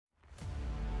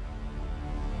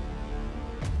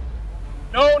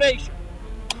No nation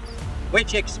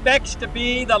which expects to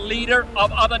be the leader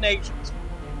of other nations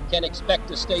can expect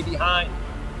to stay behind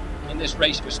in this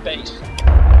race for space.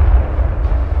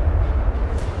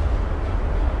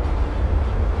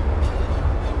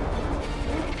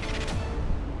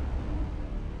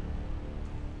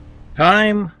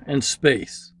 Time and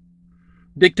space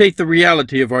dictate the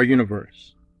reality of our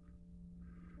universe.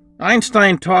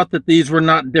 Einstein taught that these were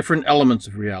not different elements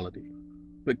of reality,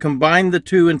 but combined the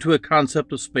two into a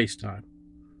concept of space-time.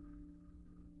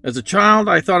 As a child,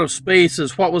 I thought of space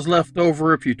as what was left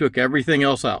over if you took everything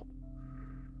else out.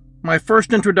 My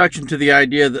first introduction to the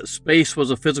idea that space was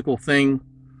a physical thing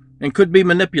and could be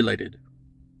manipulated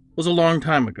was a long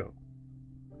time ago.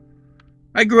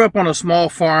 I grew up on a small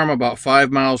farm about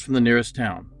 5 miles from the nearest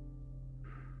town.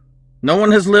 No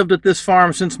one has lived at this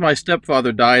farm since my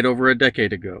stepfather died over a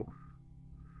decade ago.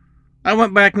 I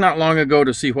went back not long ago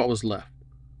to see what was left.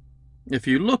 If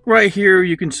you look right here,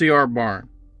 you can see our barn.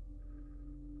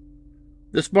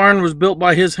 This barn was built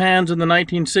by his hands in the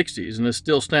 1960s and is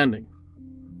still standing.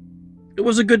 It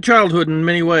was a good childhood in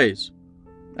many ways.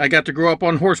 I got to grow up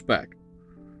on horseback.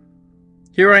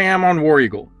 Here I am on War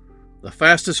Eagle, the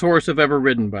fastest horse I've ever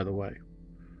ridden, by the way.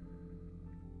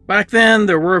 Back then,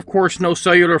 there were of course no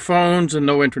cellular phones and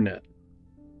no internet.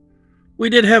 We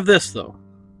did have this though,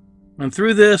 and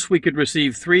through this we could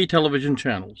receive 3 television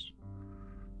channels,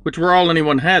 which were all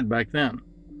anyone had back then.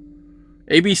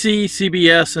 ABC,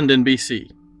 CBS, and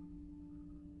NBC.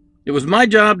 It was my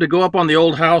job to go up on the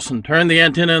old house and turn the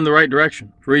antenna in the right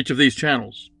direction for each of these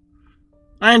channels.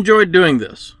 I enjoyed doing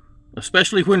this,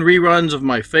 especially when reruns of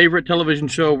my favorite television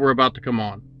show were about to come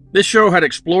on. This show had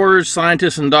explorers,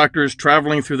 scientists, and doctors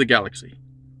traveling through the galaxy,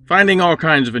 finding all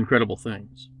kinds of incredible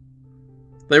things.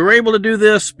 They were able to do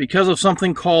this because of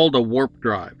something called a warp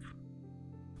drive.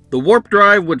 The warp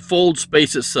drive would fold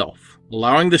space itself,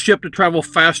 allowing the ship to travel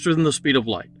faster than the speed of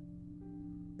light.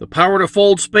 The power to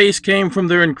fold space came from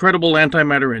their incredible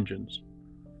antimatter engines.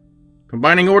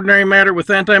 Combining ordinary matter with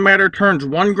antimatter turns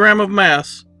 1 gram of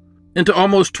mass into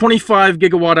almost 25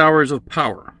 gigawatt hours of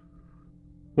power.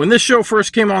 When this show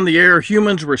first came on the air,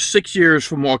 humans were 6 years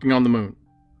from walking on the moon.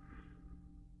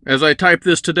 As I type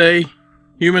this today,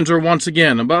 humans are once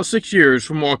again about 6 years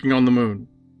from walking on the moon.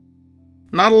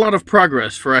 Not a lot of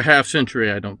progress for a half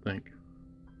century, I don't think.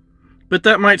 But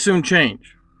that might soon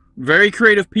change. Very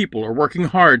creative people are working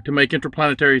hard to make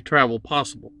interplanetary travel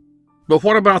possible. But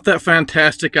what about that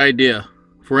fantastic idea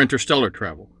for interstellar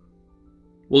travel?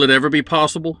 Will it ever be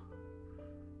possible?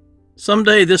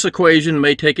 Someday this equation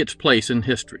may take its place in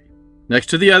history, next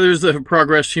to the others that have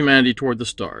progressed humanity toward the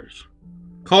stars.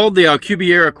 Called the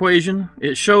Alcubierre equation,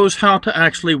 it shows how to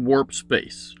actually warp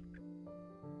space,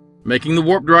 making the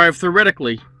warp drive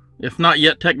theoretically, if not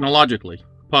yet technologically,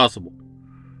 possible.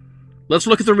 Let's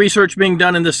look at the research being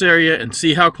done in this area and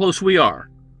see how close we are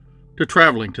to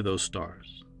traveling to those stars.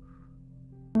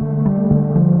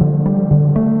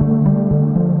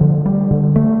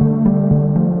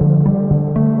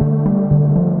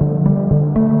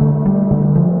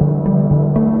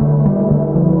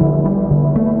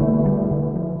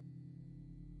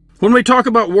 When we talk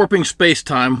about warping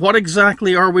space-time, what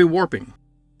exactly are we warping?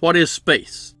 What is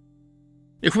space?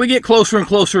 If we get closer and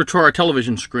closer to our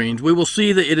television screens, we will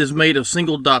see that it is made of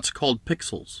single dots called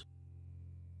pixels.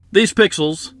 These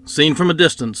pixels, seen from a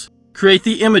distance, create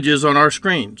the images on our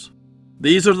screens.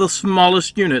 These are the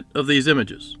smallest unit of these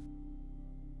images.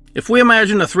 If we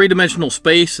imagine a 3-dimensional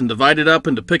space and divide it up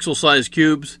into pixel-sized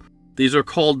cubes, these are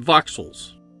called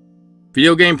voxels.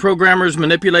 Video game programmers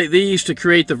manipulate these to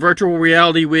create the virtual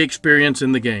reality we experience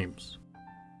in the games.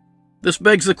 This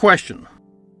begs the question,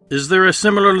 is there a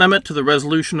similar limit to the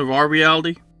resolution of our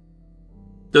reality?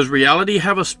 Does reality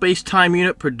have a space-time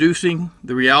unit producing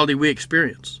the reality we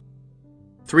experience?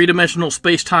 3-dimensional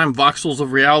space-time voxels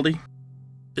of reality?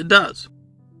 It does.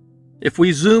 If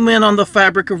we zoom in on the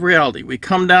fabric of reality, we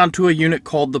come down to a unit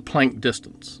called the Planck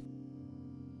distance.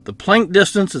 The Planck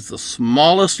distance is the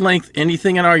smallest length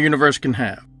anything in our universe can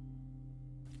have.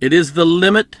 It is the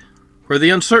limit where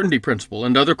the uncertainty principle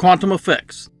and other quantum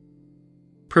effects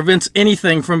prevents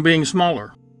anything from being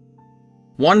smaller.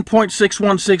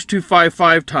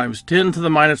 1.616255 times 10 to the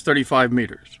minus 35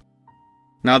 meters.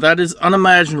 Now that is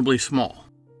unimaginably small.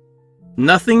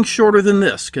 Nothing shorter than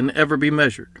this can ever be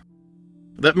measured.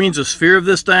 That means a sphere of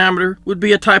this diameter would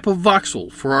be a type of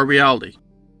voxel for our reality.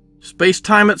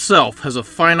 Space-time itself has a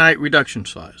finite reduction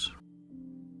size.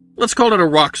 Let's call it a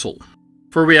roxel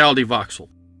for reality voxel,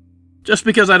 just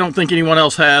because I don't think anyone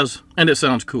else has, and it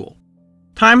sounds cool.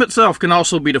 Time itself can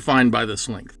also be defined by this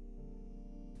length.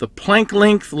 The Planck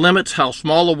length limits how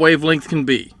small a wavelength can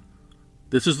be.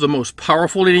 This is the most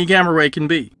powerful any gamma ray can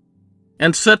be,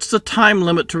 and sets the time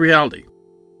limit to reality,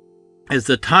 as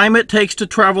the time it takes to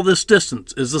travel this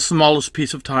distance is the smallest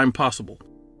piece of time possible.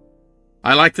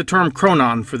 I like the term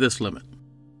chronon for this limit.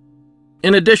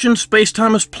 In addition,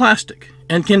 space-time is plastic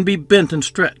and can be bent and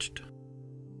stretched.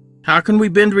 How can we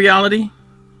bend reality?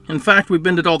 In fact, we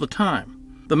bend it all the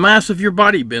time. The mass of your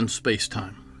body bends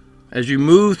space-time. As you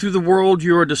move through the world,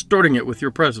 you are distorting it with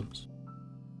your presence.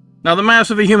 Now, the mass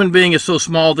of a human being is so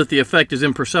small that the effect is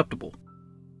imperceptible.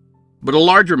 But a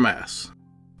larger mass,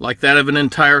 like that of an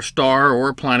entire star or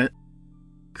a planet,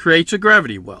 creates a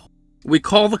gravity well. We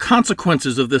call the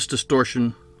consequences of this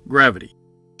distortion gravity.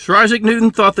 Sir Isaac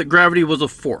Newton thought that gravity was a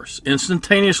force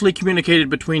instantaneously communicated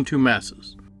between two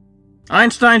masses.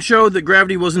 Einstein showed that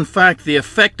gravity was in fact the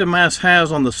effect a mass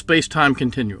has on the space-time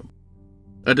continuum,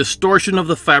 a distortion of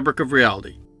the fabric of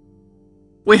reality.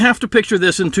 We have to picture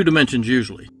this in two dimensions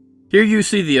usually. Here you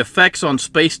see the effects on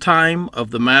space-time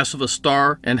of the mass of a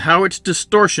star and how its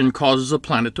distortion causes a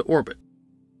planet to orbit.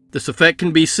 This effect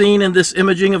can be seen in this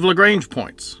imaging of Lagrange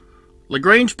points.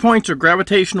 Lagrange points are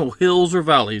gravitational hills or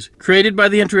valleys created by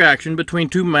the interaction between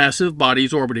two massive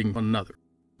bodies orbiting one another.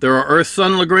 There are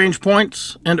Earth-Sun Lagrange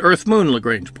points and Earth-Moon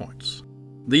Lagrange points.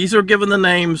 These are given the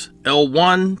names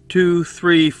L1, 2,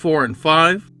 3, 4, and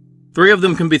 5. 3 of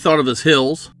them can be thought of as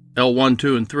hills, L1,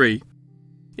 2, and 3.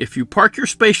 If you park your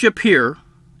spaceship here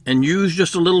and use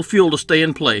just a little fuel to stay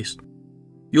in place,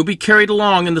 you'll be carried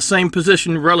along in the same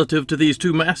position relative to these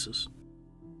two masses.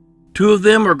 2 of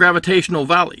them are gravitational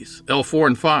valleys, L4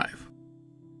 and 5.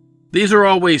 These are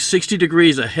always 60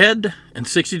 degrees ahead and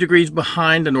 60 degrees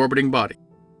behind an orbiting body.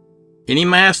 Any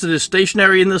mass that is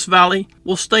stationary in this valley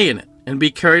will stay in it and be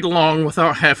carried along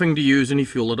without having to use any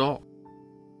fuel at all.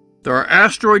 There are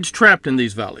asteroids trapped in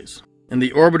these valleys, in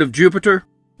the orbit of Jupiter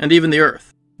and even the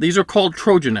Earth. These are called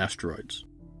Trojan asteroids.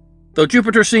 Though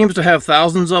Jupiter seems to have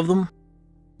thousands of them,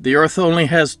 the Earth only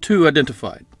has 2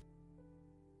 identified.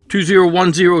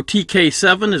 2010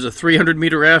 TK7 is a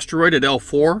 300-meter asteroid at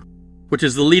L4, which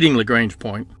is the leading Lagrange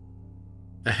point,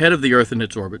 ahead of the Earth in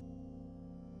its orbit.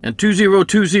 And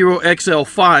 2020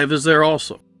 XL5 is there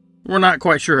also. We're not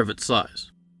quite sure of its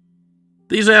size.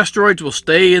 These asteroids will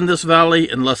stay in this valley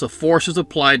unless a force is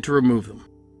applied to remove them.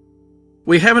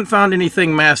 We haven't found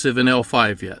anything massive in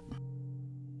L5 yet.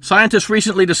 Scientists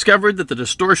recently discovered that the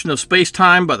distortion of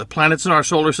space-time by the planets in our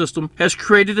solar system has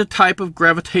created a type of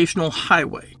gravitational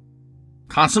highway,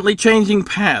 constantly changing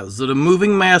paths that a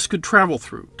moving mass could travel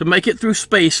through to make it through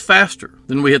space faster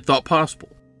than we had thought possible.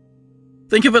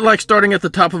 Think of it like starting at the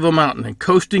top of a mountain and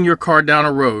coasting your car down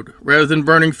a road rather than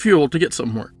burning fuel to get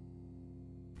somewhere.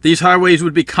 These highways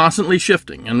would be constantly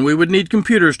shifting, and we would need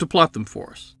computers to plot them for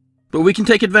us. But we can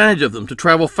take advantage of them to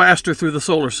travel faster through the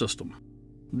solar system.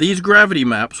 These gravity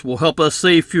maps will help us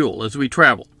save fuel as we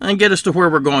travel and get us to where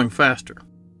we're going faster.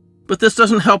 But this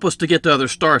doesn't help us to get to other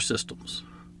star systems.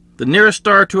 The nearest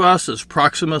star to us is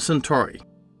Proxima Centauri,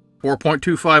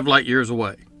 4.25 light-years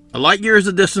away. A light-year is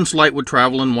the distance light would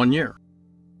travel in 1 year.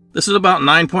 This is about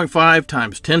 9.5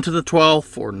 times 10 to the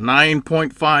 12th, or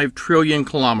 9.5 trillion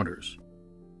kilometers.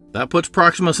 That puts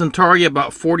Proxima Centauri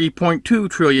about 40.2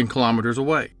 trillion kilometers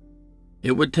away.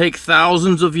 It would take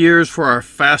thousands of years for our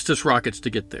fastest rockets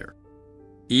to get there.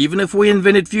 Even if we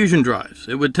invented fusion drives,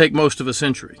 it would take most of a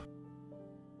century.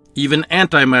 Even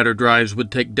antimatter drives would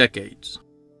take decades.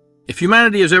 If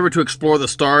humanity is ever to explore the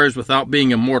stars without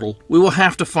being immortal, we will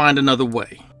have to find another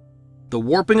way. The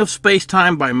warping of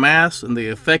space-time by mass and the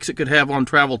effects it could have on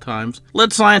travel times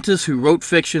led scientists who wrote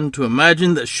fiction to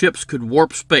imagine that ships could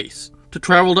warp space to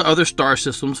travel to other star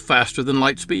systems faster than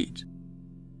light speeds.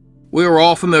 We are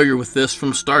all familiar with this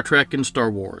from Star Trek and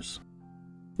Star Wars.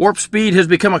 Warp speed has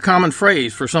become a common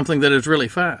phrase for something that is really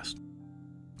fast.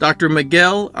 Dr.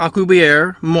 Miguel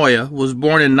Alcubierre Moya was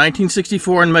born in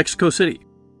 1964 in Mexico City.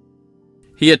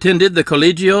 He attended the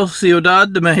Colegio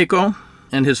Ciudad de Mexico,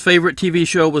 and his favorite TV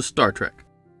show was Star Trek.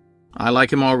 I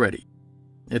like him already.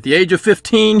 At the age of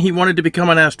 15, he wanted to become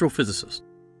an astrophysicist.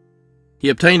 He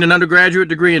obtained an undergraduate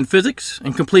degree in physics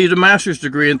and completed a master's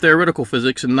degree in theoretical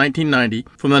physics in 1990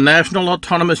 from the National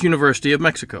Autonomous University of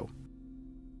Mexico.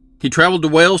 He traveled to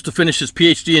Wales to finish his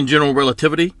PhD in general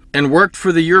relativity and worked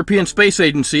for the European Space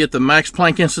Agency at the Max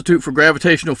Planck Institute for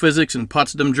Gravitational Physics in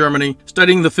Potsdam, Germany,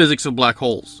 studying the physics of black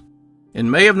holes.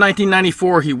 In May of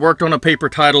 1994, he worked on a paper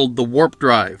titled The Warp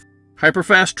Drive,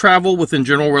 Hyperfast Travel Within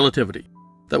General Relativity,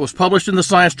 that was published in the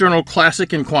science journal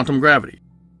Classic in Quantum Gravity.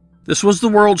 This was the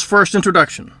world's first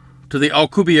introduction to the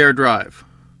Alcubierre drive.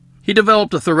 He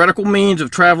developed a theoretical means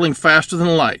of traveling faster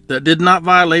than light that did not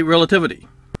violate relativity.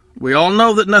 We all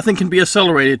know that nothing can be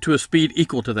accelerated to a speed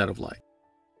equal to that of light.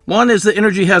 One is that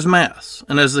energy has mass,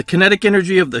 and as the kinetic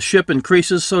energy of the ship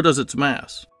increases, so does its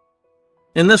mass.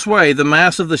 In this way, the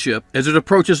mass of the ship, as it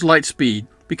approaches light speed,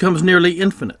 becomes nearly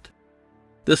infinite.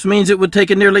 This means it would take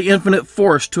a nearly infinite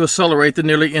force to accelerate the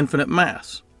nearly infinite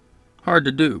mass. Hard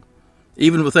to do,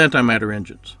 even with antimatter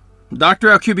engines. Dr.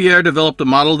 Alcubierre developed a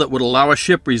model that would allow a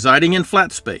ship residing in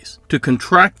flat space to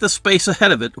contract the space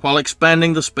ahead of it while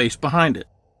expanding the space behind it.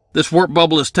 This warp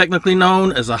bubble is technically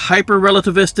known as a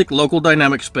hyper-relativistic local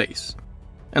dynamic space,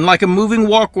 and like a moving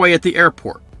walkway at the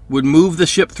airport, would move the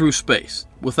ship through space,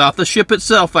 without the ship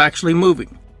itself actually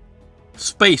moving.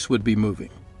 Space would be moving,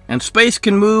 and space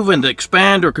can move and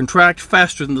expand or contract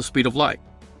faster than the speed of light.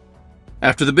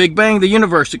 After the Big Bang, the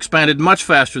universe expanded much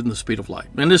faster than the speed of light,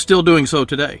 and is still doing so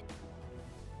today.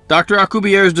 Dr.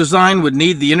 Alcubierre's design would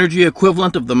need the energy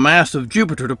equivalent of the mass of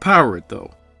Jupiter to power it,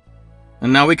 though.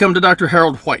 And now we come to Dr.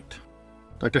 Harold White.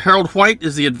 Dr. Harold White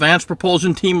is the Advanced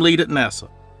Propulsion Team lead at NASA.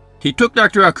 He took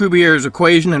Dr. Alcubierre's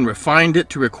equation and refined it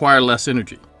to require less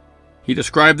energy. He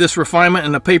described this refinement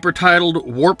in a paper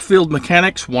titled Warp Field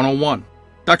Mechanics 101.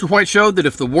 Dr. White showed that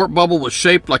if the warp bubble was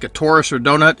shaped like a torus or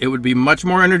donut, it would be much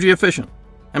more energy efficient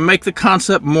and make the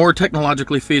concept more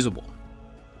technologically feasible.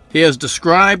 He has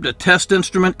described a test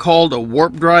instrument called a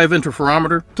warp drive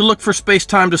interferometer to look for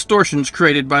space-time distortions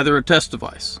created by their test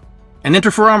device. An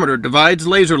interferometer divides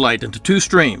laser light into two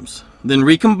streams, then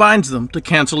recombines them to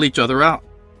cancel each other out.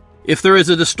 If there is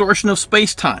a distortion of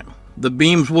space-time, the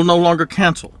beams will no longer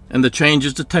cancel, and the change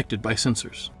is detected by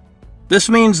sensors. This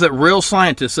means that real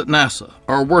scientists at NASA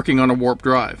are working on a warp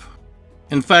drive.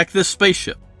 In fact, this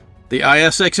spaceship, the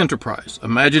ISX Enterprise,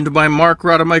 imagined by Mark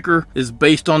Rademacher, is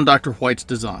based on Dr. White's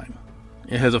design.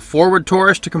 It has a forward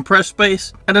torus to compress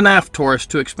space and an aft torus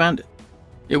to expand it.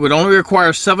 It would only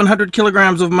require 700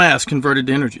 kilograms of mass converted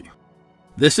to energy.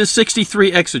 This is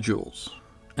 63 exajoules,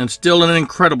 and still an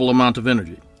incredible amount of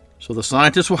energy. So the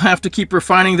scientists will have to keep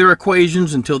refining their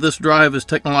equations until this drive is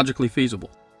technologically feasible.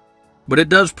 But it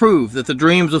does prove that the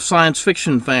dreams of science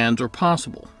fiction fans are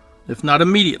possible, if not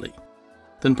immediately,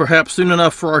 then perhaps soon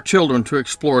enough for our children to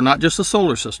explore not just the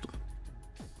solar system,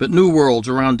 but new worlds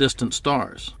around distant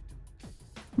stars.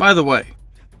 By the way,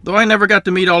 though I never got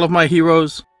to meet all of my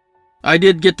heroes, I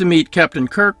did get to meet Captain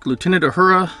Kirk, Lieutenant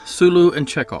Uhura, Sulu, and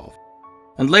Chekhov,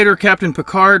 and later Captain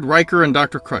Picard, Riker, and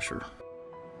Dr. Crusher.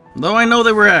 Though I know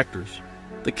they were actors,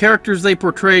 the characters they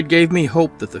portrayed gave me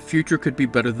hope that the future could be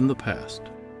better than the past.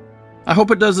 I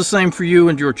hope it does the same for you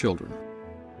and your children.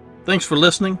 Thanks for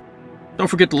listening. Don't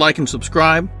forget to like and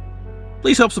subscribe.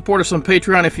 Please help support us on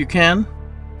Patreon if you can,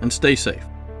 and stay safe.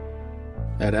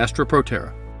 At Astra Pro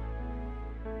Terra.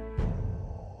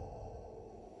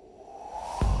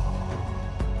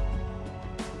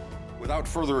 Without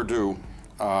further ado,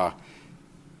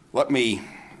 let me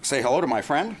say hello to my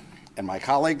friend and my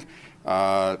colleague,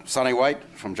 Sonny White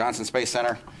from Johnson Space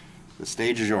Center. The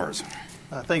stage is yours.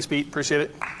 Thanks, Pete. Appreciate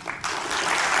it.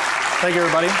 Thank you,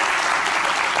 everybody.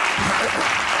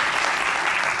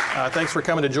 Thanks for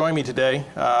coming to join me today.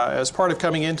 As part of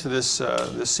coming into this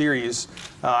series,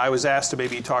 I was asked to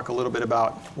maybe talk a little bit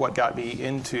about what got me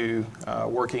into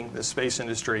working the space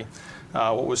industry.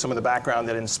 What was some of the background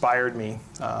that inspired me.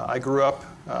 I grew up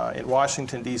in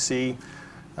Washington, D.C.,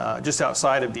 just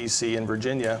outside of D.C. in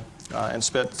Virginia, and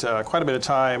spent quite a bit of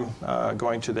time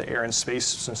going to the Air and Space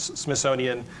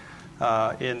Smithsonian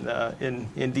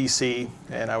in D.C.,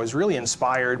 and I was really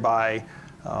inspired by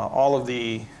all of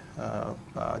the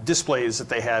displays that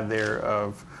they had there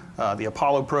of the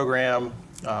Apollo program,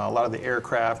 a lot of the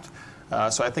aircraft.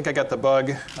 So I think I got the bug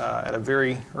at a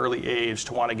very early age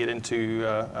to want to get into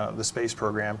the space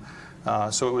program.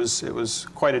 So it was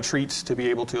quite a treat to be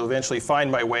able to eventually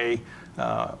find my way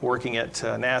working at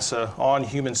NASA on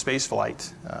human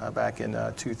spaceflight back in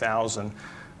 2000.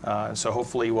 And so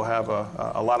hopefully we'll have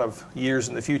a lot of years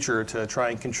in the future to try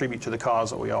and contribute to the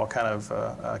cause that we all kind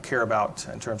of care about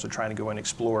in terms of trying to go and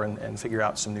explore and figure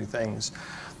out some new things.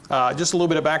 Just a little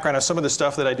bit of background on some of the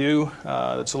stuff that I do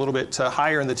that's a little bit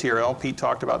higher in the TRL. Pete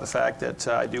talked about the fact that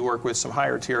I do work with some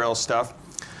higher TRL stuff.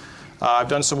 I've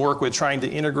done some work with trying to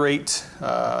integrate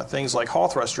things like Hall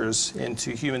thrusters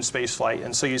into human spaceflight.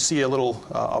 And so you see a little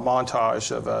a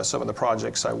montage of some of the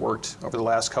projects I worked over the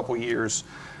last couple years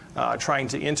trying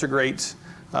to integrate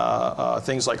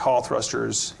things like Hall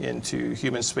thrusters into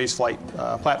human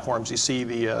spaceflight platforms. You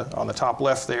see on the top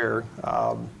left there,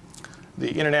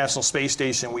 the International Space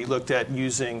Station, we looked at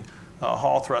using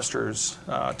Hall thrusters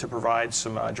to provide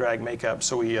some drag makeup.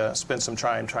 So we spent some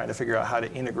time trying to figure out how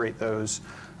to integrate those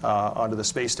onto the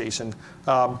space station.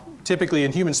 Typically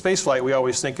in human spaceflight, we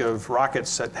always think of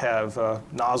rockets that have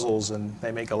nozzles and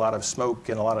they make a lot of smoke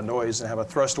and a lot of noise and have a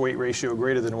thrust-weight ratio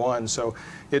greater than 1. So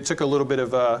it took a little bit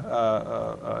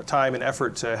of time and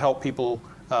effort to help people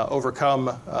overcome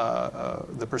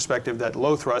the perspective that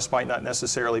low thrust might not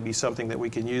necessarily be something that we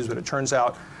can use, but it turns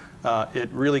out it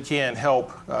really can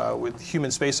help with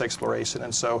human space exploration.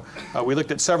 And so we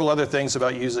looked at several other things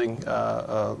about using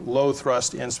low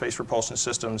thrust in space propulsion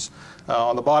systems.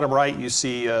 On the bottom right, you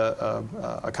see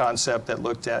a concept that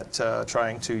looked at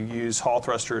trying to use Hall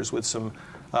thrusters with some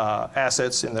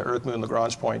assets in the Earth-Moon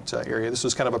Lagrange point area. This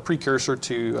was kind of a precursor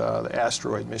to the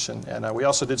asteroid mission. And we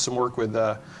also did some work with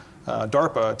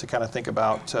DARPA to kind of think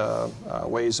about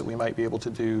ways that we might be able to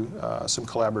do some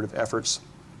collaborative efforts.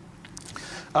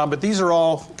 But these are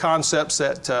all concepts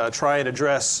that try and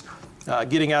address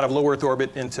getting out of low Earth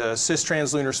orbit into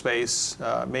cis-translunar space,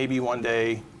 maybe one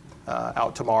day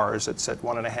out to Mars. It's at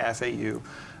 1.5 AU.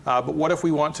 But what if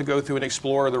we want to go through and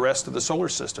explore the rest of the solar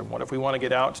system? What if we want to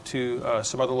get out to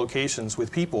some other locations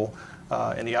with people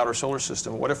in the outer solar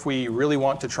system? What if we really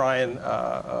want to try and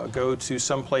go to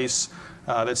some place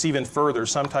that's even further,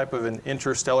 some type of an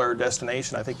interstellar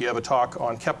destination? I think you have a talk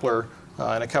on Kepler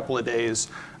in a couple of days.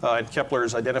 And Kepler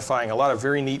is identifying a lot of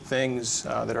very neat things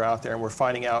that are out there, and we're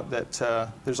finding out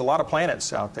that there's a lot of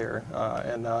planets out there.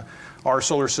 And our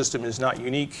solar system is not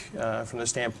unique from the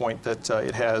standpoint that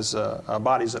it has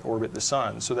bodies that orbit the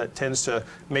sun. So that tends to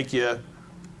make you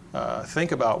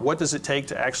think about what does it take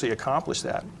to actually accomplish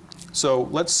that. So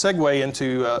let's segue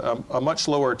into a much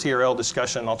lower TRL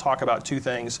discussion. I'll talk about two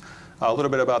things. A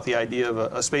little bit about the idea of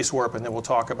a space warp, and then we'll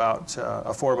talk about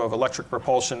a form of electric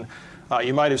propulsion.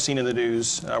 You might have seen in the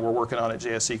news, we're working on at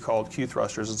JSC called Q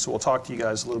thrusters, and so we'll talk to you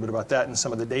guys a little bit about that and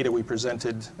some of the data we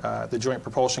presented at the Joint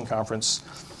Propulsion Conference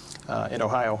in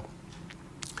Ohio.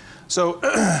 So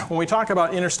when we talk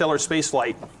about interstellar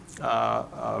spaceflight,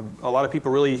 a lot of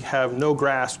people really have no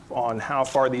grasp on how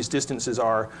far these distances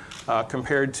are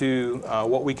compared to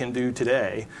what we can do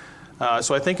today.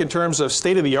 So I think in terms of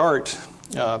state-of-the-art,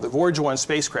 the Voyager 1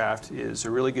 spacecraft is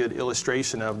a really good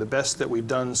illustration of the best that we've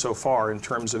done so far in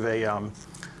terms of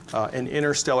an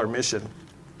interstellar mission.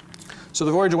 So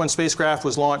the Voyager 1 spacecraft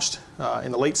was launched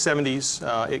in the late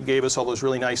 70s. It gave us all those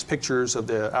really nice pictures of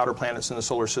the outer planets in the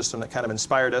solar system that kind of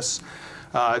inspired us.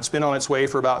 It's been on its way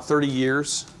for about 30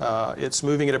 years. It's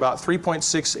moving at about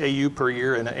 3.6 AU per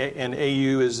year, and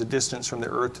AU is the distance from the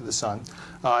Earth to the Sun.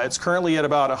 It's currently at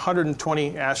about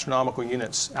 120 astronomical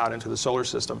units out into the solar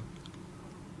system.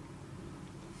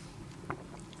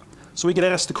 So we could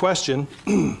ask the question,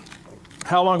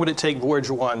 how long would it take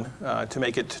Voyager 1 to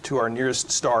make it to our nearest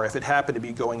star if it happened to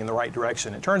be going in the right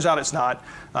direction? It turns out it's not.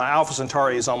 Alpha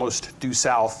Centauri is almost due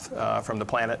south from the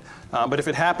planet. But if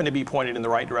it happened to be pointed in the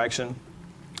right direction,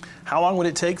 how long would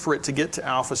it take for it to get to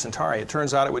Alpha Centauri? It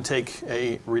turns out it would take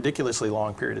a ridiculously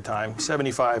long period of time,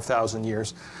 75,000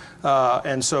 years.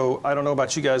 And so I don't know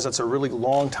about you guys, that's a really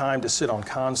long time to sit on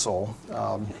console.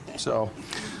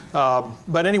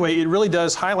 But anyway, it really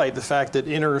does highlight the fact that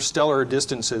interstellar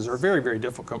distances are very, very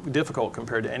difficult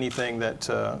compared to anything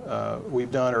that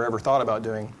we've done or ever thought about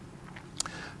doing.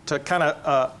 To kind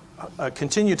of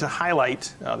continue to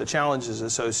highlight the challenges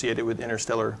associated with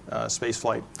interstellar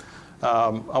spaceflight,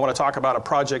 I want to talk about a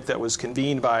project that was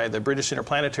convened by the British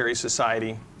Interplanetary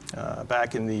Society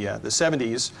back in the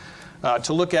 70s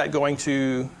to look at going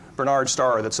to Barnard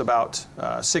Star that's about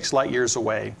 6 light years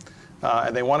away.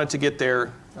 And they wanted to get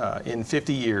there in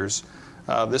 50 years.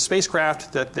 The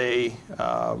spacecraft that they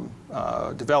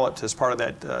developed as part of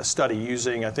that study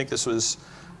using, I think this was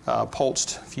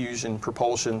pulsed fusion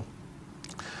propulsion.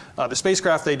 The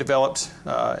spacecraft they developed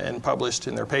and published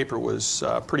in their paper was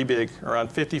pretty big,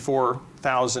 around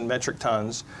 54,000 metric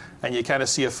tons. And you kind of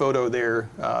see a photo there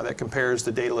that compares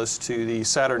the Daedalus to the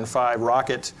Saturn V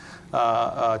rocket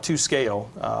to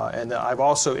scale. And I've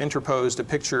also interposed a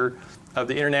picture of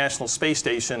the International Space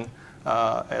Station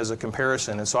as a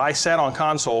comparison. And so I sat on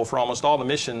console for almost all the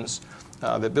missions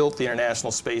that built the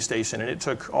International Space Station, and it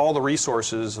took all the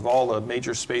resources of all the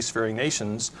major spacefaring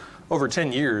nations over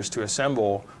 10 years to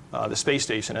assemble the space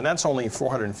station, and that's only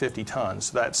 450 tons.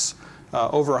 So that's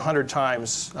over 100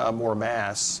 times more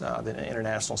mass than an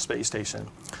International Space Station.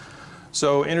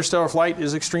 So interstellar flight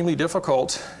is extremely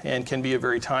difficult and can be a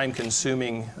very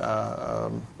time-consuming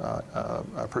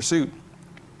pursuit.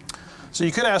 So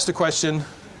you could ask the question,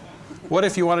 what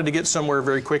if you wanted to get somewhere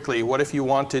very quickly? What if you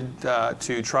wanted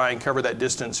to try and cover that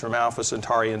distance from Alpha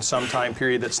Centauri in some time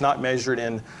period that's not measured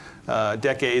in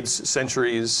decades,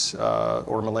 centuries,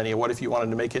 or millennia? What if you wanted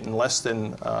to make it in less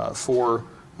than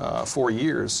 4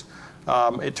 years?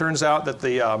 It turns out that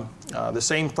the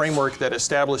same framework that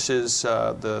establishes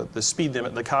the speed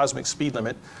limit, the cosmic speed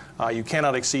limit, you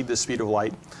cannot exceed the speed of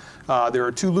light. There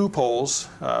are 2 loopholes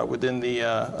within the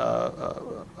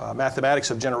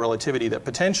mathematics of general relativity that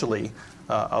potentially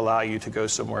allow you to go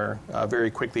somewhere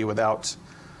very quickly without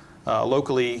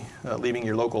locally leaving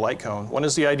your local light cone. One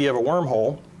is the idea of a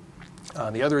wormhole.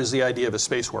 The other is the idea of a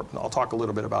space warp. And I'll talk a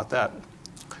little bit about that.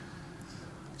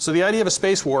 So the idea of a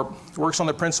space warp works on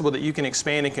the principle that you can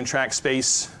expand and contract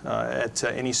space at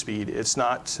any speed. It's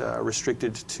not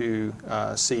restricted to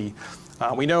c.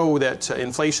 We know that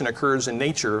inflation occurs in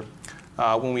nature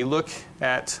when we look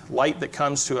at light that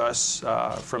comes to us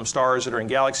from stars that are in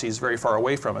galaxies very far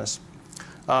away from us.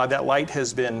 That light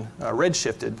has been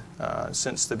redshifted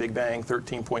since the Big Bang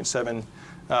 13.7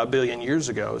 billion years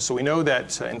ago. So we know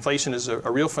that inflation is a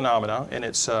real phenomena, and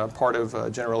it's part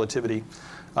of general relativity.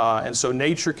 And so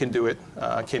nature can do it.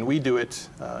 Can we do it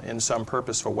in some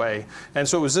purposeful way? And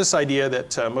so it was this idea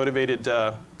that motivated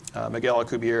Miguel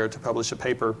Alcubierre to publish a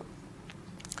paper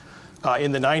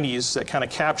in the 90s that kind of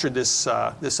captured this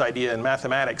idea in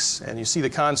mathematics. And you see the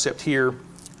concept here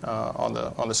on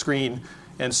the screen.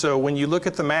 And so when you look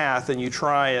at the math and you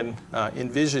try and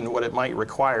envision what it might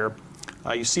require,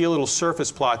 you see a little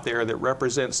surface plot there that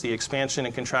represents the expansion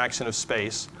and contraction of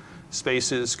space.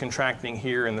 Space is contracting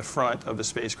here in the front of the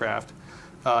spacecraft,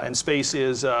 and space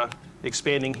is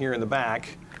expanding here in the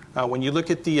back. When you look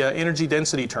at the energy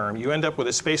density term, you end up with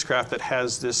a spacecraft that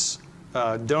has this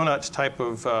donut type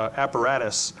of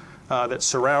apparatus that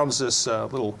surrounds this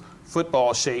little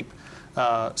football shape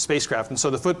spacecraft. And so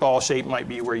the football shape might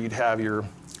be where you'd have your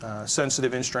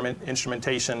sensitive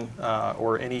instrumentation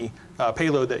or any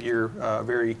payload that you're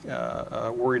very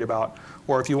worried about.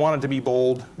 Or if you wanted to be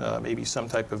bold, maybe some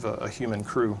type of a human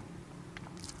crew.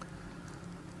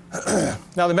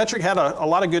 Now the metric had a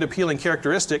lot of good appealing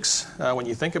characteristics when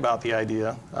you think about the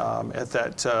idea. At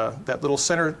that little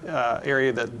center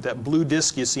area, that blue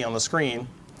disk you see on the screen,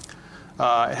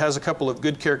 it has a couple of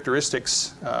good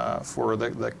characteristics for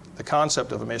the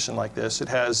concept of a mission like this. It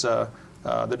has the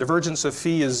divergence of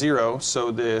phi is 0, so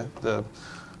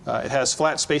it has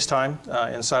flat space-time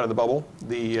inside of the bubble.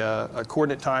 The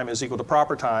coordinate time is equal to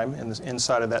proper time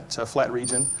inside of that flat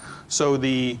region. So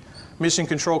the mission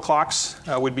control clocks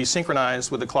would be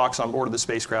synchronized with the clocks on board of the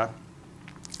spacecraft.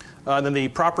 Then the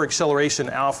proper acceleration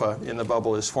alpha in the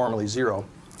bubble is formally 0.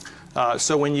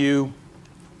 So when you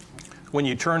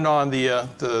turned on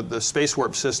the space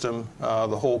warp system,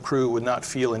 the whole crew would not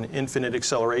feel an infinite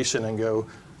acceleration and go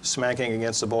smacking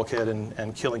against the bulkhead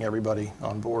and killing everybody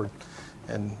on board,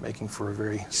 and making for a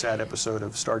very sad episode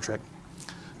of Star Trek.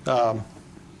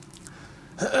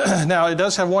 Now, it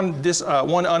does have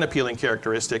one unappealing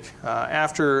characteristic.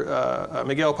 After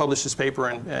Miguel published his paper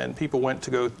and people went to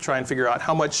go try and figure out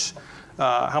how much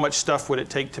stuff would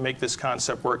it take to make this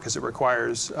concept work, because it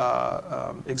requires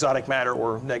exotic matter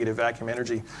or negative vacuum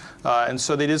energy. And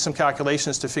so they did some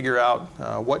calculations to figure out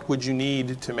what would you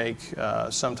need to make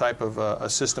some type of a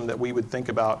system that we would think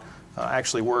about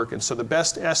actually work. And so the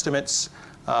best estimates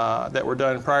that were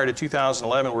done prior to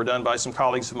 2011 were done by some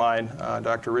colleagues of mine,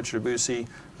 Dr. Richard Abusi,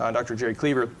 Dr. Jerry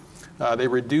Cleaver. They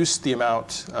reduced the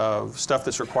amount of stuff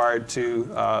that's required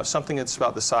to something that's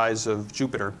about the size of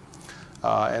Jupiter.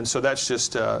 And so that's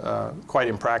just quite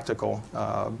impractical.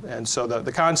 And so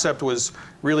the concept was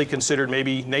really considered,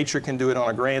 maybe nature can do it on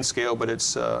a grand scale, but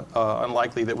it's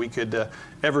unlikely that we could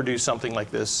ever do something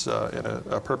like this in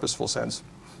a purposeful sense.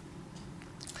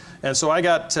 And so I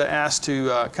got asked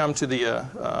to come to the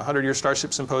 100-Year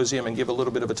Starship Symposium and give a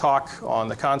little bit of a talk on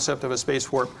the concept of a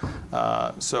space warp.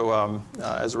 As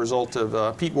a result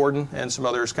of Pete Worden and some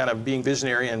others kind of being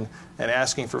visionary and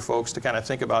asking for folks to kind of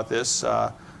think about this,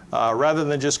 rather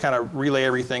than just kind of relay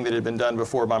everything that had been done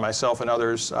before by myself and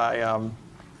others, I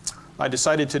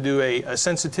decided to do a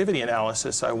sensitivity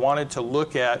analysis. I wanted to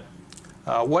look at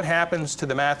what happens to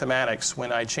the mathematics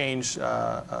when I change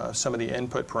some of the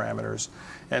input parameters.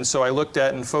 And so I looked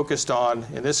at and focused on,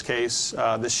 in this case,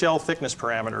 the shell thickness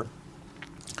parameter.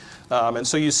 And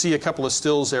so you see a couple of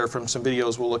stills there from some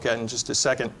videos we'll look at in just a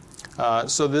second.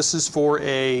 So this is for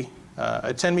a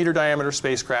 10-meter diameter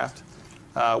spacecraft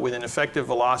with an effective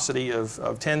velocity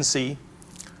of 10 c.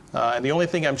 And the only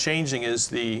thing I'm changing is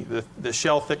the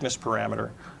shell thickness parameter.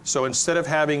 So instead of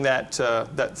having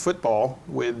that football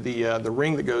with the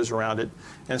ring that goes around it,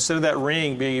 instead of that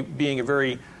ring being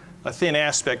a thin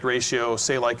aspect ratio,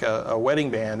 say like a wedding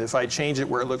band, if I change it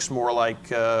where it looks more like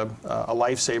a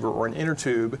lifesaver or an inner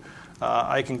tube,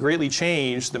 I can greatly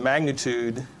change the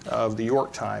magnitude of the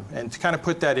York time. And to kind of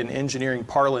put that in engineering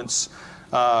parlance,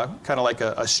 kind of like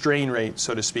a strain rate,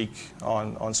 so to speak,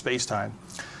 on space-time.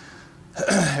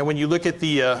 And when you look at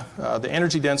the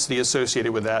energy density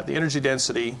associated with that, the energy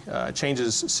density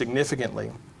changes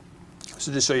significantly.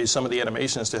 So just show you some of the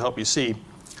animations to help you see.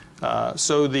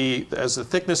 So as the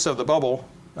thickness of the bubble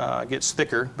gets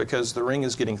thicker because the ring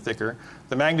is getting thicker,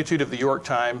 the magnitude of the York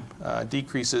time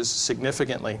decreases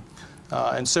significantly.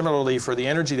 And similarly for the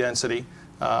energy density,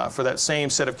 for that same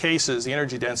set of cases, the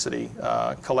energy density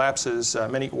collapses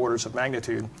many orders of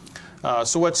magnitude.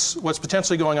 So what's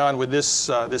potentially going on with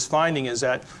this finding is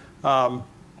that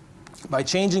by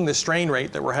changing the strain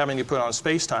rate that we're having to put on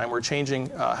space-time, we're changing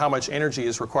how much energy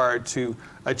is required to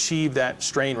achieve that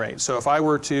strain rate. So if I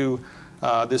were to,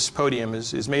 this podium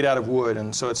is made out of wood,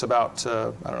 and so it's about,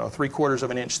 I don't know, 3/4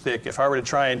 of an inch thick. If I were to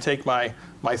try and take my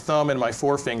thumb and my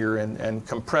forefinger and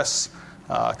compress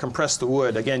the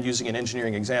wood, again using an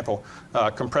engineering example,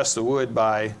 compress the wood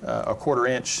by a 1/4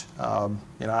 inch,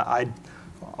 you know,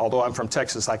 although I'm from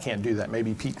Texas, I can't do that.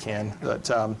 Maybe Pete can, but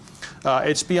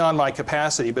it's beyond my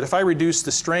capacity. But if I reduce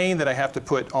the strain that I have to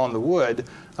put on the wood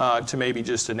to maybe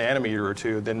just a nanometer or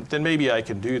two, then maybe I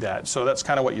can do that. So that's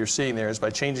kind of what you're seeing there, is by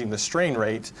changing the strain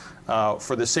rate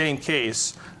for the same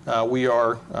case, we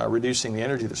are reducing the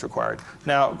energy that's required.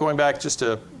 Now, going back just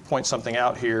to point something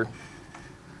out here,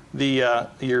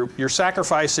 you're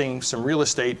sacrificing some real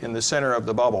estate in the center of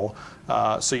the bubble.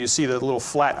 So you see the little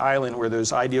flat island where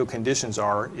those ideal conditions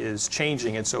are is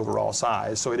changing its overall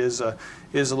size. So it is a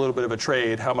little bit of a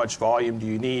trade. How much volume do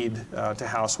you need to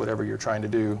house whatever you're trying to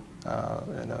do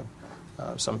in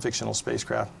some fictional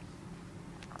spacecraft?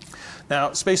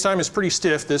 Now, space-time is pretty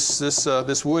stiff.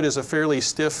 This wood is a fairly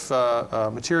stiff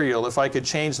material. If I could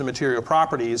change the material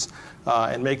properties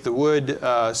and make the wood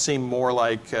seem more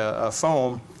like a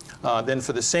foam, then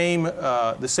for the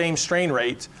same strain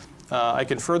rate, I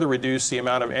can further reduce the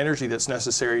amount of energy that's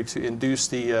necessary to induce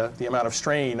the amount of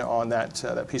strain on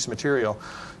that piece of material.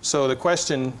 So the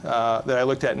question that I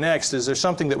looked at next is there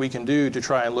something that we can do to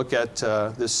try and look at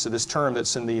this term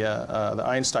that's in the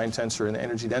Einstein tensor and the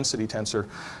energy density tensor.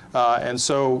 And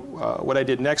so what I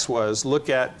did next was look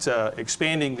at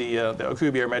expanding the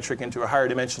Alcubierre metric into a higher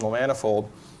dimensional manifold.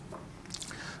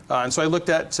 And so I looked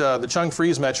at the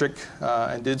Chung-Freeze metric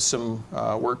and did some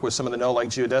work with some of the null-like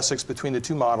geodesics between the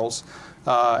two models,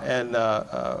 and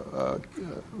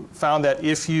found that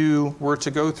if you were to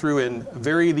go through and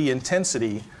vary the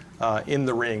intensity in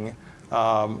the ring,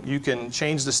 you can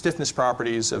change the stiffness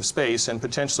properties of space and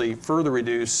potentially further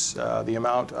reduce the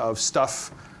amount of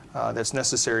stuff that's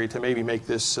necessary to maybe make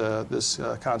this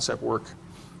concept work.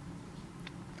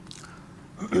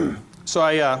 So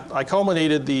I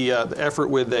culminated the effort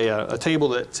with a table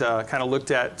that kind of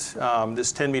looked at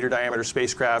this 10-meter diameter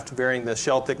spacecraft, varying the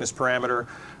shell thickness parameter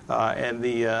and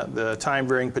the time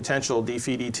varying potential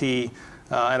dphi-dt.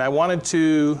 And I wanted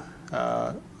to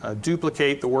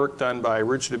duplicate the work done by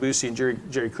Richard Debussy and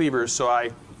Jerry Cleaver. So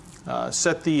I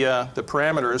set the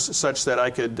parameters such that I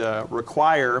could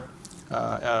require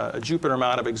a Jupiter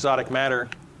amount of exotic matter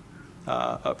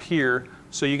up here.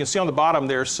 So you can see on the bottom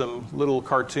there's some little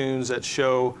cartoons that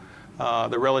show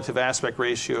the relative aspect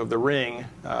ratio of the ring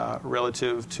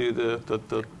relative to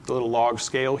the little log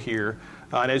scale here.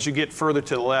 And as you get further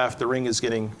to the left, the ring is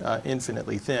getting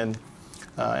infinitely thin.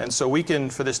 And so we can,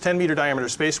 for this 10-meter diameter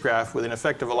spacecraft with an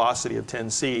effective velocity of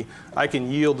 10c, I can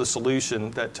yield the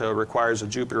solution that requires a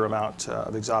Jupiter amount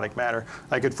of exotic matter.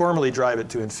 I could formally drive it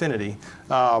to infinity.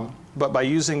 But by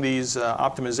using these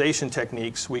optimization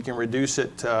techniques, we can reduce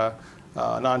it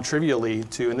non-trivially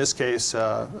to, in this case,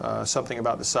 something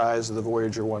about the size of the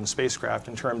Voyager 1 spacecraft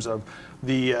in terms of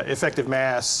the effective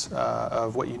mass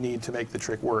of what you need to make the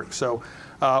trick work. So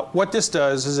what this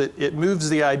does is it moves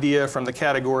the idea from the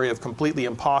category of completely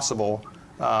impossible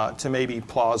to maybe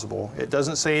plausible. It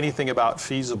doesn't say anything about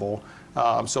feasible.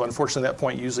 So unfortunately that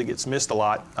point usually gets missed a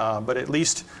lot, but at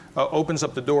least opens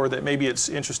up the door that maybe it's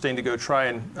interesting to go try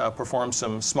and perform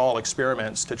some small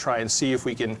experiments to try and see if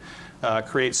we can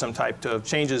create some type of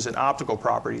changes in optical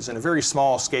properties in a very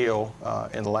small scale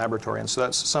in the laboratory. And so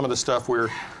that's some of the stuff we're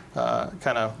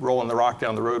kind of rolling the rock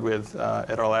down the road with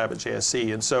at our lab at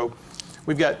JSC. And so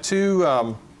we've got two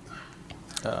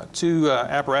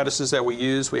apparatuses that we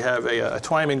use. We have a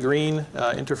Twyman Green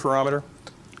interferometer.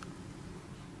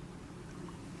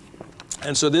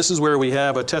 And so this is where we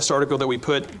have a test article that we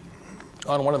put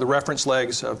on one of the reference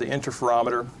legs of the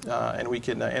interferometer, and we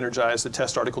can energize the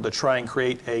test article to try and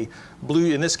create a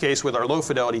blue, in this case with our low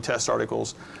fidelity test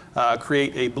articles,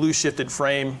 create a blue shifted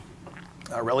frame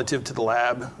relative to the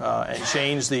lab and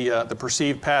change the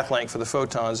perceived path length for the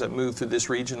photons that move through this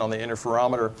region on the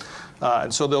interferometer.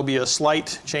 And so there'll be a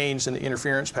slight change in the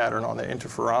interference pattern on the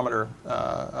interferometer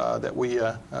that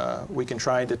we can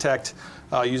try and detect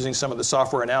using some of the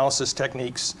software analysis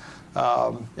techniques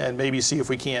and maybe see if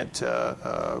we can't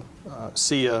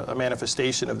see a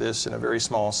manifestation of this in a very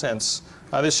small sense.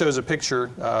 This shows a picture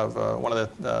of one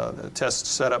of the test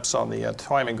setups on the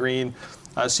Twyman Green.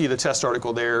 See the test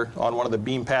article there on one of the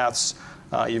beam paths.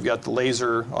 You've got the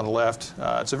laser on the left.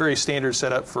 It's a very standard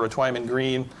setup for a Twyman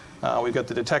Green. We've got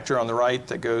the detector on the right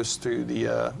that goes through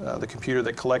the computer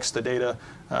that collects the data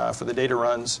for the data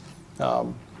runs.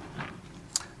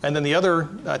 And then the other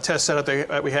test setup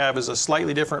that we have is a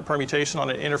slightly different permutation on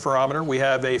an interferometer. We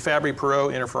have a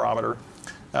Fabry-Perot interferometer.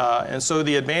 And so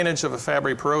the advantage of a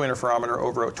Fabry-Perot interferometer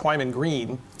over a Twyman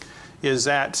Green is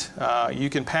that you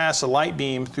can pass a light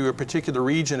beam through a particular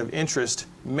region of interest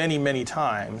many, many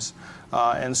times.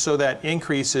 And so that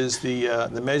increases the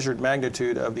measured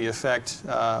magnitude of the effect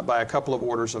by a couple of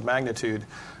orders of magnitude.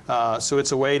 So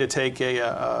it's a way to take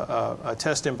a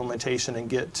test implementation and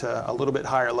get a little bit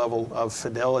higher level of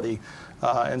fidelity.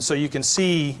 And so you can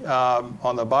see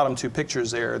on the bottom two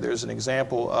pictures there's an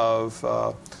example of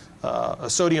a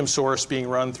sodium source being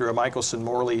run through a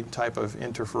Michelson-Morley type of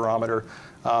interferometer.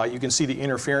 You can see the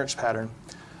interference pattern.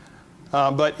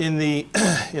 But in the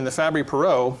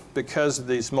Fabry-Perot, because of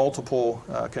these multiple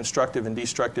constructive and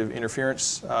destructive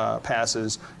interference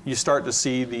passes, you start to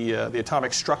see the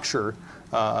atomic structure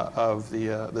of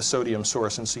the sodium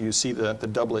source, and so you see the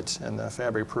doublet in the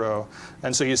Fabry-Perot.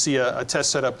 And so you see a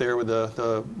test setup there with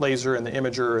the laser and the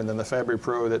imager, and then the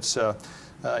Fabry-Perot that's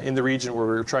in the region where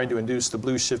we're trying to induce the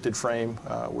blue shifted frame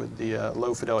with the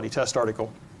low fidelity test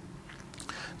article.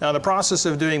 Now, in the process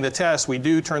of doing the test, we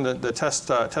do turn the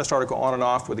test article on and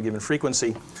off with a given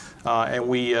frequency, and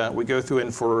we go through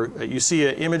and you see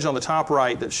an image on the top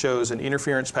right that shows an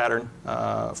interference pattern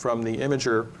from the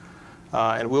imager,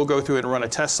 and we'll go through it and run a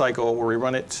test cycle where we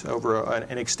run it over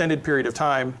an extended period of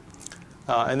time,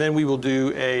 and then we will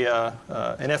do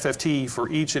an FFT for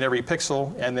each and every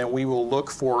pixel, and then we will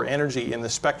look for energy in the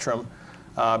spectrum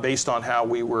based on how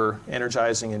we were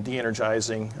energizing and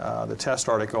de-energizing the test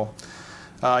article.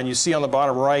 And you see on the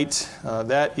bottom right,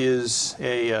 that is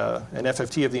an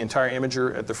FFT of the entire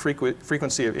imager at the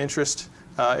frequency of interest.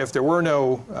 If there were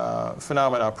no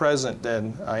phenomena present,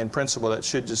 then in principle that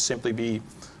should just simply be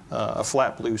a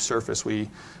flat blue surface.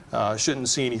 We shouldn't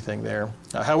see anything there.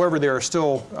 However, there are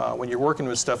still, when you're working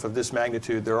with stuff of this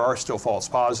magnitude, there are still false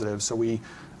positives, so we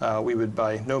would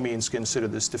by no means consider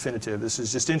this definitive. This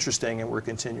is just interesting, and we're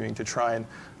continuing to try and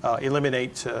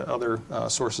eliminate other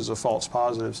sources of false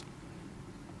positives.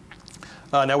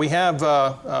 Now we have,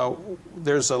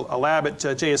 there's a lab at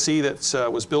JSC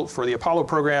that was built for the Apollo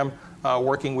program,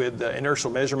 working with inertial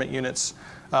measurement units.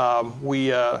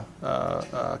 We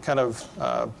kind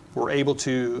of were able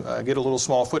to get a little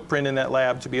small footprint in that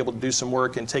lab to be able to do some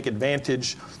work and take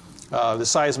advantage of the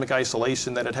seismic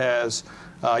isolation that it has.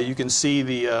 You can see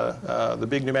the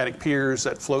big pneumatic piers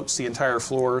that floats the entire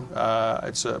floor.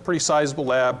 It's a pretty sizable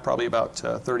lab, probably about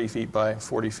 30 feet by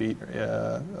 40 feet,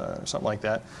 something like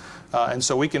that. And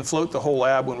so we can float the whole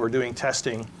lab when we're doing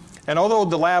testing. And although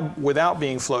the lab without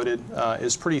being floated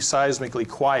is pretty seismically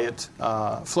quiet,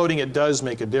 floating it does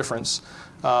make a difference.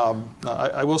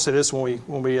 I will say this, when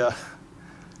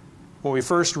we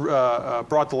first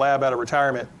brought the lab out of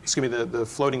retirement, the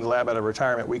floating the lab out of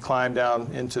retirement, we climbed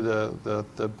down into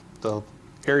the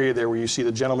area there where you see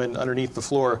the gentleman underneath the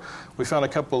floor. We found a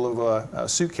couple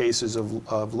of suitcases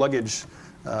of luggage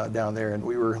down there, and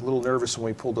we were a little nervous when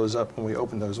we pulled those up, when we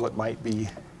opened those, what might be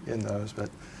in those, but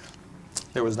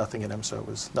there was nothing in them, so it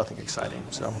was nothing exciting.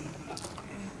 So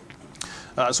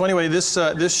anyway, this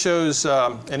shows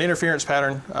an interference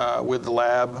pattern with the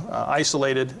lab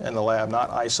isolated and the lab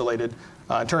not isolated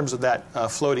in terms of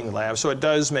that floating the lab. So it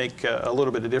does make a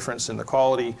little bit of difference in the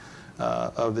quality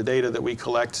of the data that we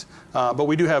collect, but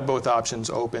we do have both options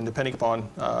open depending upon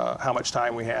how much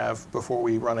time we have before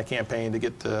we run a campaign to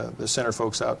get the center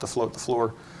folks out to float the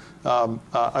floor.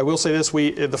 I will say this,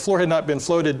 the floor had not been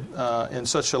floated in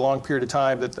such a long period of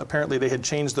time that apparently they had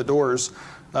changed the doors,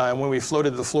 and when we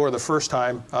floated the floor the first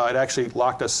time, it actually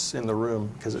locked us in the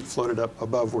room because it floated up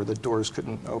above where the doors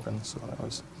couldn't open. So that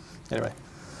was, anyway.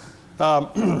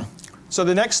 So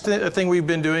the next thing we've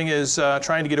been doing is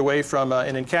trying to get away from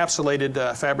an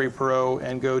encapsulated Fabry-Perot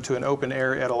and go to an open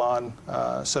air Etalon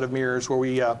set of mirrors where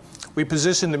we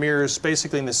position the mirrors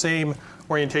basically in the same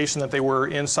orientation that they were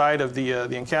inside of the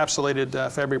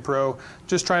encapsulated Fabry-Perot,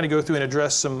 just trying to go through and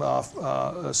address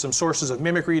some sources of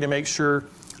mimicry to make sure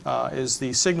Is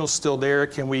the signal still there?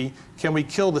 Can we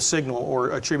kill the signal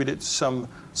or attribute it to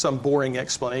some boring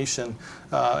explanation?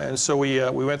 And so we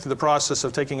went through the process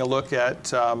of taking a look at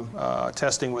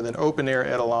testing with an open air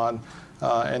etalon,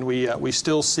 and we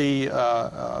still see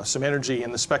some energy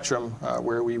in the spectrum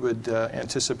where we would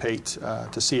anticipate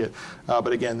to see it.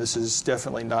 But again, this is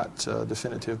definitely not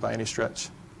definitive by any stretch.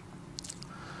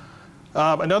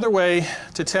 Another way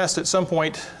to test at some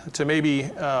point to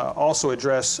maybe also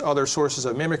address other sources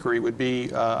of mimicry would be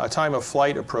a time of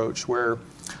flight approach, where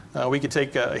we could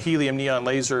take a helium neon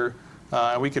laser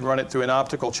and we could run it through an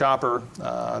optical chopper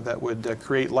that would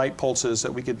create light pulses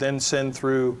that we could then send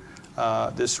through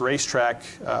this racetrack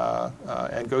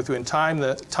and go through and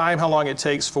time how long it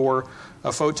takes for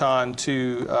a photon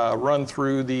to run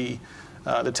through the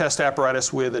test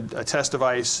apparatus with a test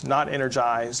device not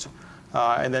energized,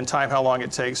 and then time how long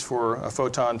it takes for a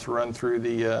photon to run through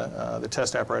the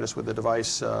test apparatus with the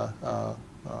device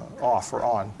off or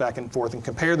on, back and forth, and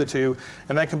compare the two.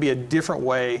 And that can be a different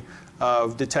way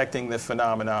of detecting the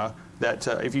phenomena. That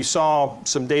if you saw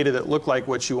some data that looked like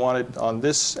what you wanted on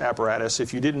this apparatus,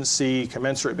 if you didn't see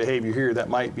commensurate behavior here, that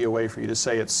might be a way for you to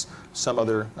say it's some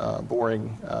other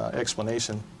boring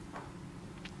explanation.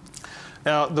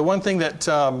 Now, the one thing that,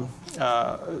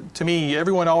 to me,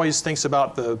 everyone always thinks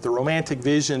about the romantic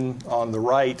vision on the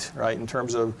right, in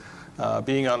terms of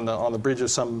being on the bridge of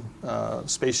some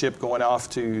spaceship going off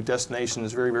to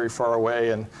destinations very, very far away.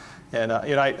 And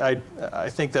I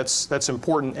think that's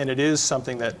important, and it is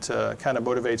something that kind of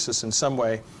motivates us in some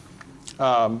way.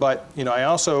 But I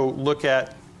also look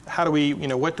at how do we,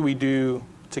 what do we do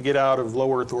to get out of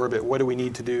low Earth orbit? What do we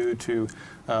need to do to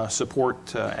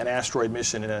support an asteroid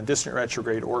mission in a distant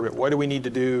retrograde orbit? What do we need to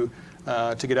do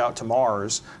to get out to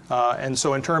Mars? And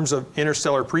so in terms of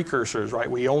interstellar precursors,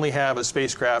 we only have a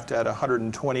spacecraft at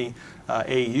 120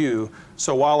 AU.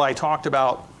 So while I talked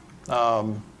about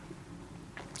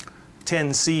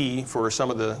 10C for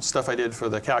some of the stuff I did for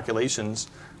the calculations,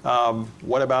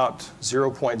 what about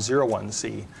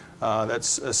 0.01C?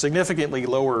 That's a significantly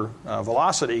lower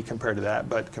velocity compared to that,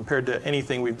 but compared to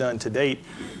anything we've done to date,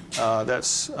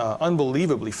 that's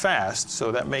unbelievably fast.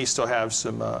 So that may still have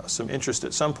some interest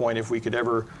at some point if we could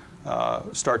ever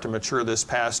start to mature this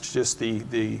past just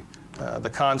the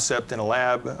concept in a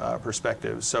lab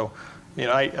perspective. So,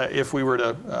 if we were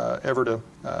to ever to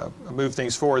move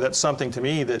things forward, that's something to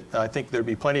me that I think there'd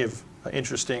be plenty of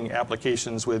interesting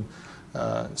applications with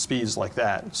speeds like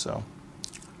that. So.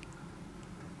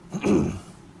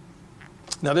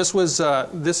 Now this is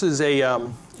a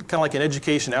kind of like an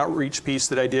education outreach piece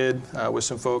that I did with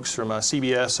some folks from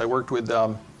CBS. I worked with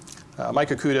Mike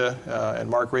Okuda and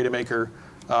Mark Rademacher.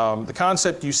 The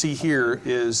concept you see here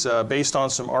is based on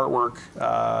some artwork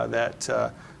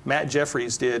that Matt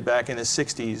Jeffries did back in the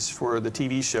 60s for the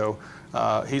TV show.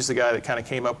 He's the guy that kind of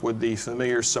came up with the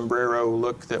familiar sombrero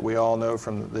look that we all know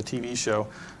from the TV show.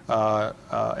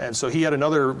 And so he had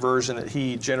another version that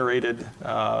he generated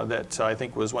that I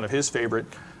think was one of his favorite.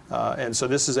 And so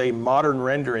this is a modern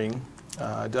rendering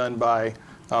done by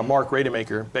Mark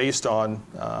Rademacher based on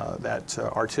that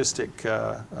artistic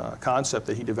concept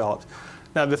that he developed.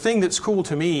 Now the thing that's cool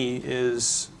to me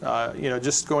is,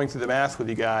 just going through the math with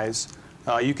you guys,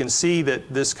 you can see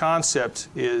that this concept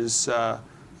is,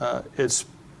 it's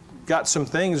got some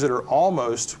things that are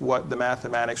almost what the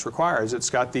mathematics requires. It's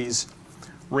got these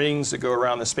rings that go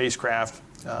around the spacecraft,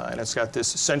 and it's got this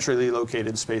centrally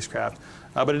located spacecraft.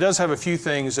 But it does have a few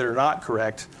things that are not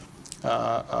correct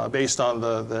based on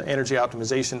the energy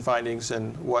optimization findings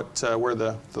and where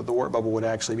the warp bubble would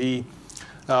actually be.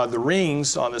 The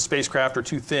rings on the spacecraft are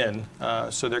too thin,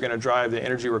 so they're going to drive the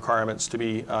energy requirements to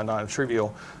be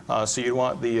non-trivial. So you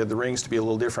want the rings to be a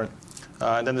little different.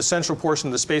 And then the central portion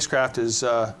of the spacecraft is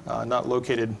not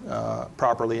located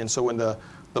properly, and so when the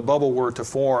bubble were to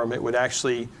form, it would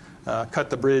actually cut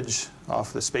the bridge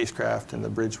off the spacecraft, and the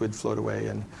bridge would float away,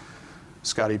 and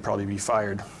Scotty'd probably be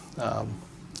fired.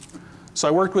 So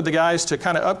I worked with the guys to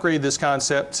kind of upgrade this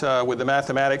concept with the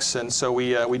mathematics, and so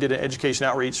we did an education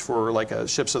outreach for like a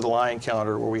Ships of the Line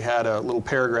calendar, where we had a little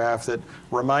paragraph that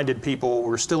reminded people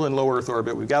we're still in low Earth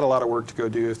orbit, we've got a lot of work to go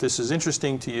do. If this is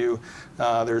interesting to you,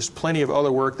 there's plenty of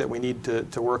other work that we need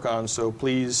to work on, so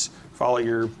please follow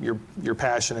your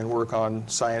passion and work on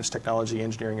science, technology,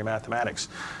 engineering, and mathematics.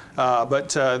 But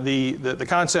the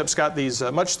concept's got these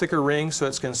much thicker rings, so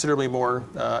it's considerably more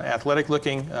athletic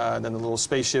looking. Then the little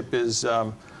spaceship is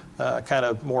kind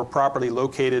of more properly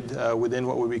located within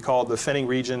what would be called the Fenning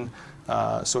region.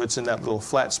 So it's in that little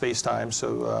flat space-time,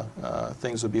 so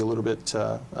things would be a little bit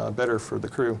better for the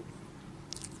crew.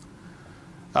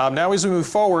 Now as we move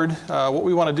forward, what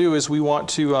we want to do is we want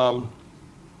to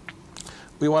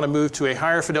we want to move to a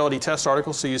higher fidelity test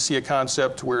article. So you see a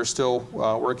concept we're still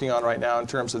working on right now in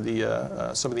terms of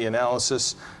the, some of the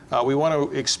analysis. We want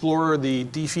to explore the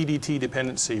dphi-dt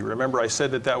dependency. Remember, I said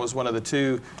that that was one of the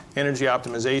two energy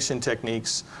optimization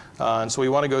techniques. And so we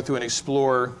want to go through and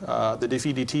explore the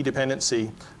dphi-dt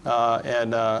dependency.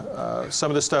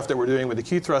 Some of the stuff that we're doing with the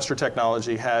Q-thruster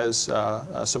technology has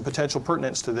some potential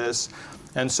pertinence to this.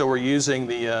 And so we're using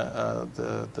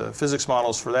the physics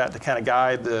models for that to kind of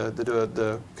guide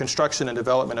the construction and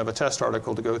development of a test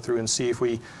article to go through and see if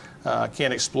we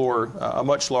can explore a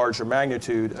much larger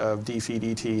magnitude of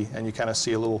dphi-dt. And you kind of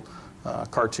see a little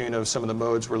cartoon of some of the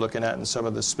modes we're looking at and some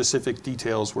of the specific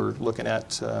details we're looking at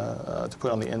to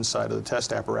put on the inside of the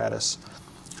test apparatus.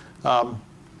 So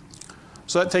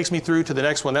that takes me through to the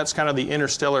next one. That's kind of the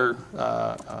interstellar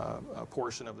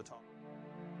portion of the talk.